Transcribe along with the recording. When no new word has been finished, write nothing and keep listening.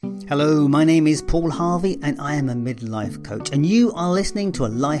Hello, my name is Paul Harvey and I am a midlife coach, and you are listening to a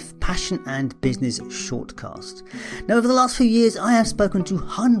life, passion and business shortcast. Now, over the last few years I have spoken to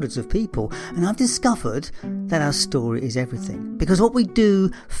hundreds of people and I've discovered that our story is everything, because what we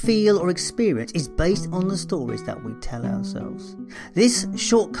do, feel or experience is based on the stories that we tell ourselves. This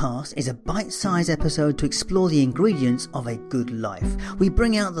shortcast is a bite-sized episode to explore the ingredients of a good life. We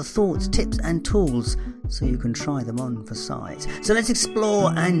bring out the thoughts, tips and tools so you can try them on for size. So let's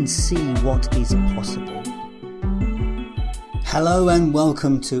explore and see what is possible. Hello and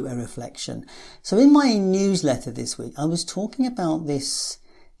welcome to A Reflection. So in my newsletter this week, I was talking about this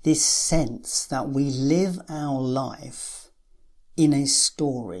sense that we live our life in a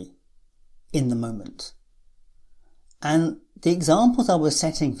story in the moment. And the examples I was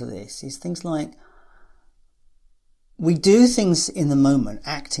setting for this is things like we do things in the moment,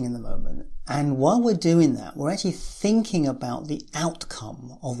 acting in the moment, and while we're doing that, we're actually thinking about the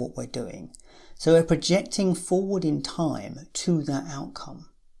outcome of what we're doing. So we're projecting forward in time to that outcome.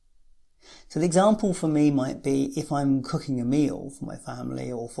 So the example for me might be if I'm cooking a meal for my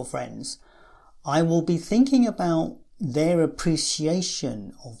family or for friends, I will be thinking about their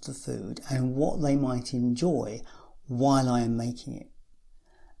appreciation of the food and what they might enjoy while I am making it.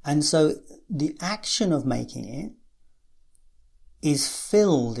 And so the action of making it is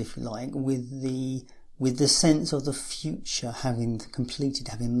filled, if you like, with the sense of the future having completed,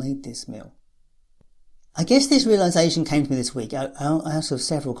 having made this meal. I guess this realization came to me this week out of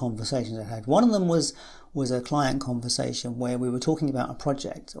several conversations I had. One of them was a client conversation where we were talking about a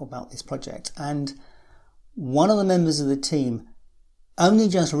project, or about this project, and one of the members of the team only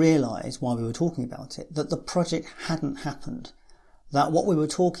just realized while we were talking about it that the project hadn't happened, that what we were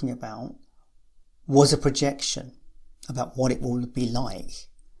talking about was a projection about what it will be like.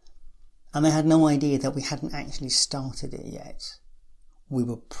 And they had no idea that we hadn't actually started it yet. We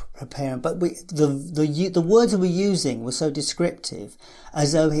were preparing, but the words we were using were so descriptive,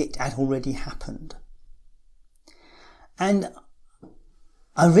 as though it had already happened. And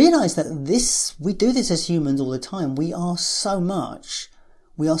I realised that we do this as humans all the time. We are such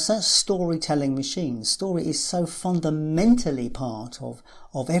storytelling machines. Story is so fundamentally part of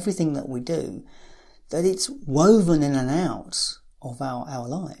everything that we do, that it's woven in and out of our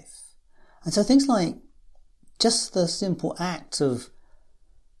life. And so things like just the simple act of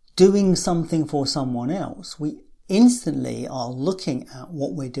doing something for someone else, we instantly are looking at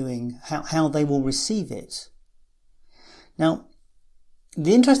what we're doing, how they will receive it. Now,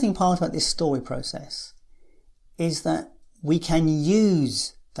 the interesting part about this story process is that we can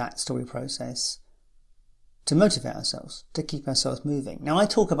use that story process to motivate ourselves, to keep ourselves moving. Now, I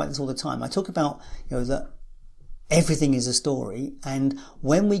talk about this all the time. I talk about, that everything is a story, and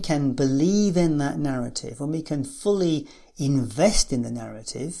when we can believe in that narrative, when we can fully invest in the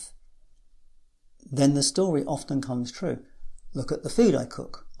narrative, then the story often comes true. Look at the food I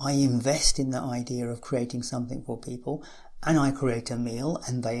cook. I invest in the idea of creating something for people, and I create a meal,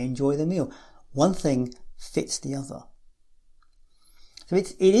 and they enjoy the meal. One thing fits the other. So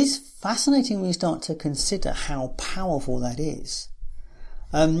it is fascinating when you start to consider how powerful that is.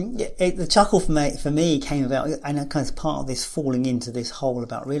 The chuckle for me came about, and kind of part of this falling into this hole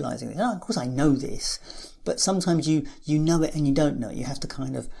about realising, of course I know this, but sometimes you know it and you don't know it. You have to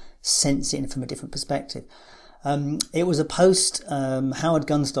kind of sense it from a different perspective. It was a post, Howard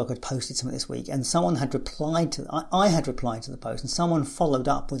Gunstock had posted something this week, and someone had replied I had replied to the post, and someone followed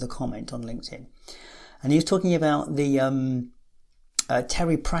up with a comment on LinkedIn. And he was talking about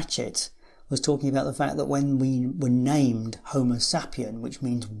Terry Pratchett was talking about the fact that when we were named Homo sapien, which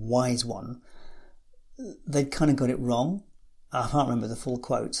means wise one, they'd kind of got it wrong. I can't remember the full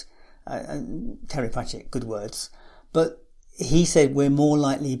quote. Terry Pratchett, good words. But he said we're more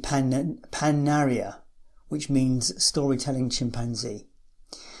likely Pannaria, which means storytelling chimpanzee.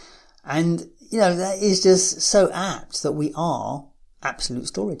 And, that is just so apt that we are absolute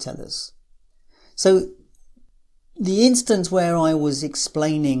storytellers. So the instance where I was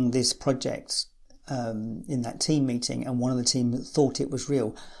explaining this project in that team meeting, and one of the team thought it was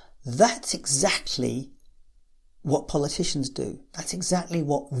real, that's exactly what politicians do. That's exactly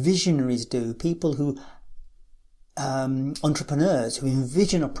what visionaries do. People who, entrepreneurs who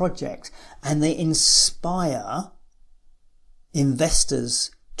envision a project and they inspire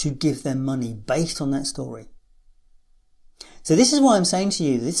investors to give them money based on that story. So this is why I'm saying to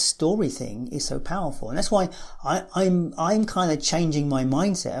you, this story thing is so powerful. And that's why I'm kind of changing my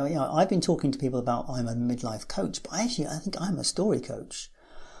mindset. I've been talking to people about I'm a midlife coach, but actually I think I'm a story coach.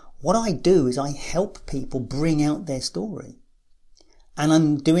 What I do is I help people bring out their story. And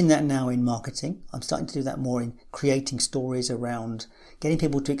I'm doing that now in marketing. I'm starting to do that more in creating stories around getting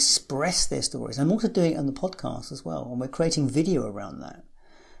people to express their stories. I'm also doing it on the podcast as well, and we're creating video around that.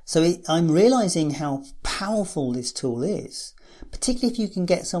 So I'm realizing how powerful this tool is, particularly if you can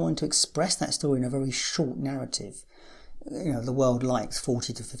get someone to express that story in a very short narrative. The world likes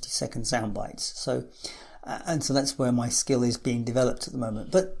 40 to 50 second sound bites. So that's where my skill is being developed at the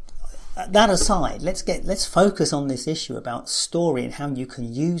moment. But that aside, let's focus on this issue about story and how you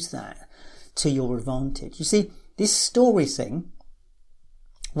can use that to your advantage. You see, this story thing,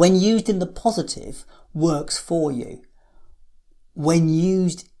 when used in the positive, works for you. When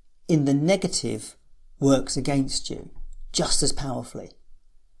used in the negative, works against you just as powerfully.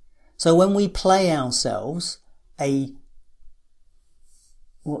 So when we play ourselves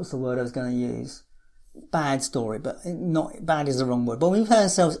what was the word I was going to use? Bad story, but not bad is the wrong word. But when we play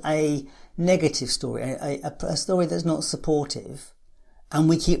ourselves a negative story, a story that's not supportive, and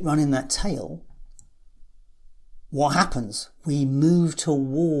we keep running that tail, what happens? We move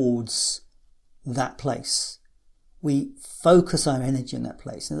towards that place. We focus our energy in that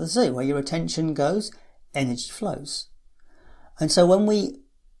place. And as I say, where your attention goes, energy flows. And so when we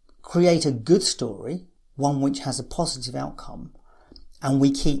create a good story, one which has a positive outcome, and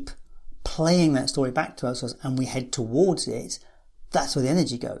we keep playing that story back to ourselves and we head towards it, that's where the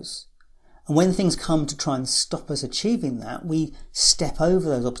energy goes. And when things come to try and stop us achieving that, we step over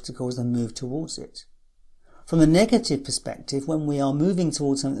those obstacles and move towards it. From the negative perspective, when we are moving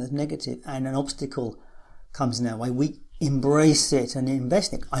towards something that's negative and an obstacle comes in our way, we embrace it and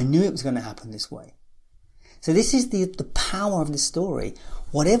invest in it. I knew it was going to happen this way. So this is the power of the story.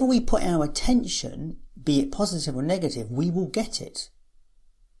 Whatever we put our attention, be it positive or negative, we will get it.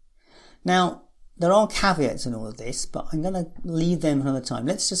 Now, there are caveats in all of this, but I'm going to leave them for another time.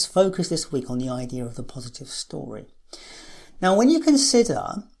 Let's just focus this week on the idea of the positive story. Now, when you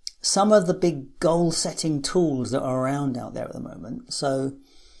consider some of the big goal-setting tools that are around out there at the moment, so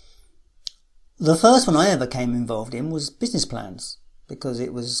the first one I ever came involved in was business plans, because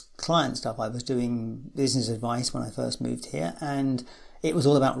it was client stuff. I was doing business advice when I first moved here, and it was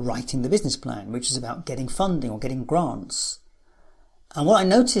all about writing the business plan, which is about getting funding or getting grants. And what I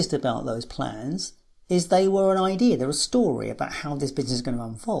noticed about those plans is they were an idea, they're a story about how this business is going to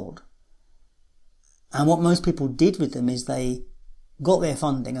unfold. And what most people did with them is they got their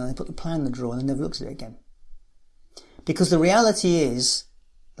funding and they put the plan in the drawer and they never looked at it again. Because the reality is,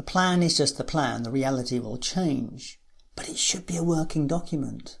 the plan is just the plan, the reality will change. But it should be a working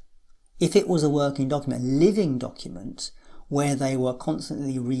document. If it was a working document, a living document, where they were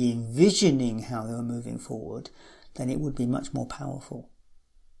constantly re-envisioning how they were moving forward, then it would be much more powerful.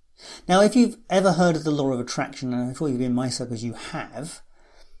 Now, if you've ever heard of the law of attraction, and I'm sure you've been in my circles, you have,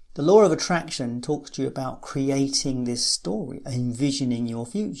 the law of attraction talks to you about creating this story, envisioning your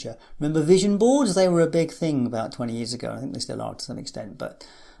future. Remember vision boards? They were a big thing about 20 years ago. I think they still are to some extent, but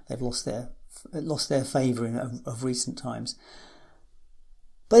they've lost their favour of recent times.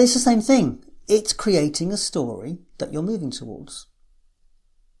 But it's the same thing. It's creating a story that you're moving towards.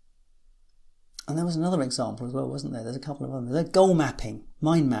 And there was another example as well, wasn't there? There's a couple of others. They're goal mapping,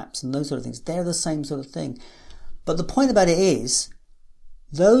 mind maps, and those sort of things. They're the same sort of thing. But the point about it is,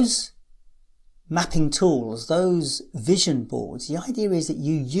 those mapping tools, those vision boards, the idea is that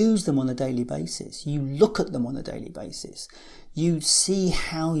you use them on a daily basis. You look at them on a daily basis. You see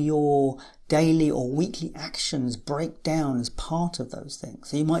how your daily or weekly actions break down as part of those things.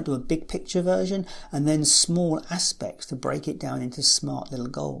 So you might do a big picture version and then small aspects to break it down into smart little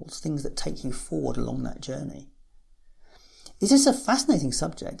goals, things that take you forward along that journey. It's just a fascinating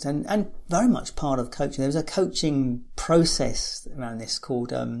subject and very much part of coaching. There's a coaching process around this called,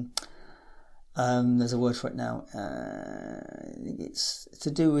 there's a word for it now, it's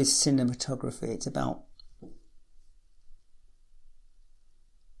to do with cinematography. It's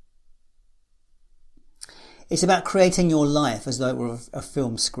about creating your life as though it were a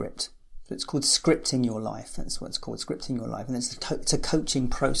film script. So it's called scripting your life. That's what it's called, scripting your life. And it's a coaching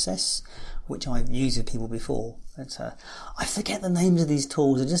process, which I've used with people before. I forget the names of these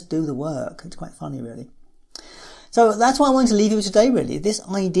tools. I just do the work. It's quite funny, really. So that's why I wanted to leave you with today, really. This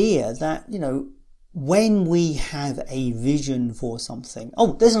idea that, when we have a vision for something.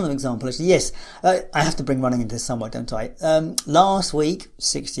 Oh, there's another example, actually. Yes, I have to bring running into this somewhere, don't I? Last week,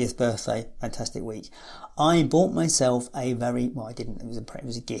 60th birthday, fantastic week. I bought myself I didn't, it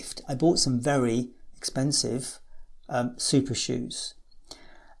was a gift. I bought some very expensive super shoes.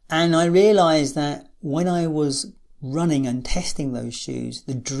 And I realised that when I was running and testing those shoes,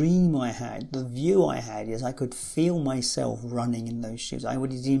 the dream I had, the view I had is I could feel myself running in those shoes. I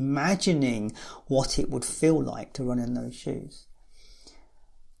was imagining what it would feel like to run in those shoes.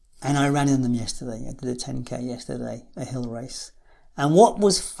 And I ran in them yesterday. I did a 10k yesterday, a hill race. And what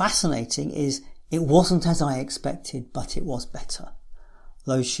was fascinating is it wasn't as I expected, but it was better.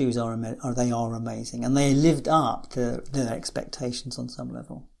 Those shoes are amazing, and they lived up to their expectations on some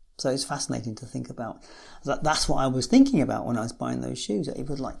level. So it's fascinating to think about. That's what I was thinking about when I was buying those shoes. It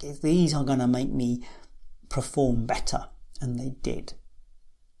was like, if these are going to make me perform better, and they did.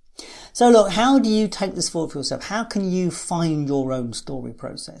 So look, how do you take this forward for yourself? How can you find your own story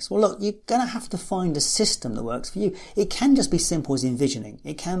process? Well, look, you're going to have to find a system that works for you. It can just be simple as envisioning.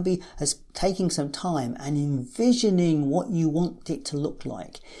 It can be as taking some time and envisioning what you want it to look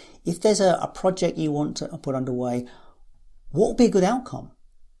like. If there's a project you want to put underway, what would be a good outcome?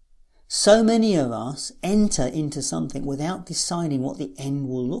 So many of us enter into something without deciding what the end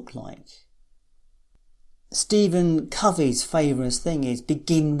will look like. Stephen Covey's favourite thing is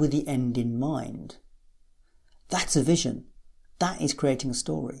begin with the end in mind. That's a vision. That is creating a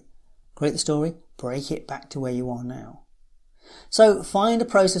story. Create the story, break it back to where you are now. So find a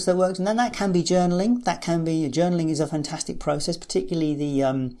process that works, and then that can be journaling. Journaling is a fantastic process, particularly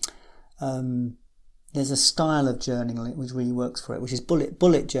there's a style of journaling which really works for it, which is bullet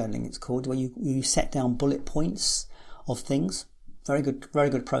journaling it's called, where you set down bullet points of things. Very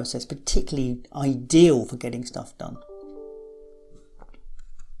good process, particularly ideal for getting stuff done.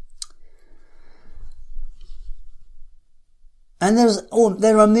 And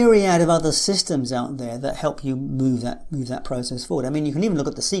there are a myriad of other systems out there that help you move that process forward. I mean, you can even look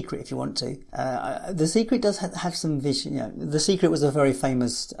at The Secret if you want to. The Secret does have some vision. The Secret was a very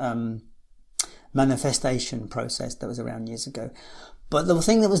famous manifestation process that was around years ago. But the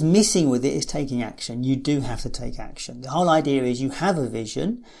thing that was missing with it is taking action. You do have to take action. The whole idea is you have a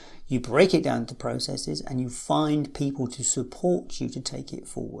vision, you break it down to processes, and you find people to support you to take it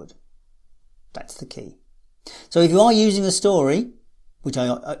forward. That's the key. So if you are using a story, which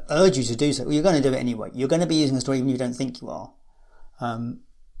I urge you to do so, well, you're going to do it anyway. You're going to be using a story even if you don't think you are.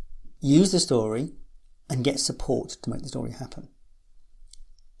 Use the story and get support to make the story happen.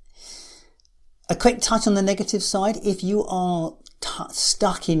 A quick touch on the negative side. If you are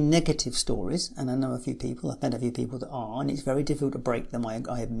stuck in negative stories, and I know a few people, I've met a few people that are, and it's very difficult to break them, I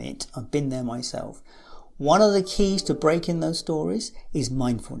admit. I've been there myself. One of the keys to breaking those stories is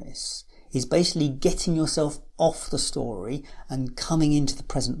mindfulness. Is basically getting yourself off the story and coming into the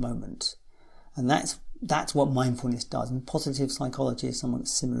present moment. And that's what mindfulness does. And positive psychology is somewhat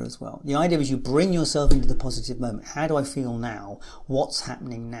similar as well. The idea is you bring yourself into the positive moment. How do I feel now? What's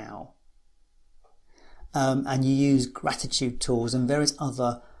happening now? And you use gratitude tools and various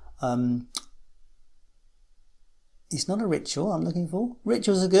other, it's not a ritual I'm looking for.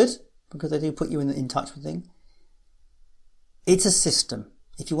 Rituals are good because they do put you in touch with things. It's a system.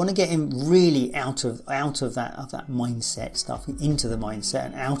 If you want to get in really out of that mindset stuff, into the mindset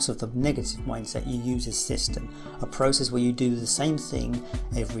and out of the negative mindset, you use a system, a process where you do the same thing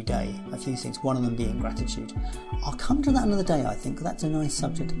every day. A few things, one of them being gratitude. I'll come to that another day, I think. That's a nice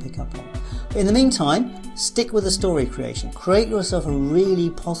subject to pick up on. But in the meantime, stick with the story creation. Create yourself a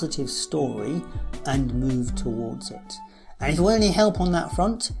really positive story and move towards it. And if you want any help on that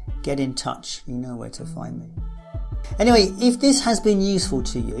front, get in touch. You know where to find me. Anyway, if this has been useful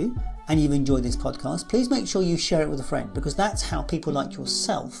to you and you've enjoyed this podcast, please make sure you share it with a friend, because that's how people like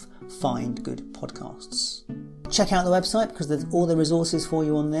yourself find good podcasts. Check out the website because there's all the resources for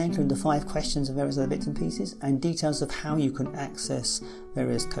you on there, including the 5 questions and various other bits and pieces, and details of how you can access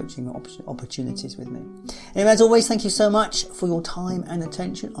various coaching opportunities with me. Anyway, as always, thank you so much for your time and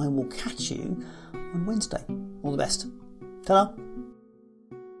attention. I will catch you on Wednesday. All the best. Ta-da!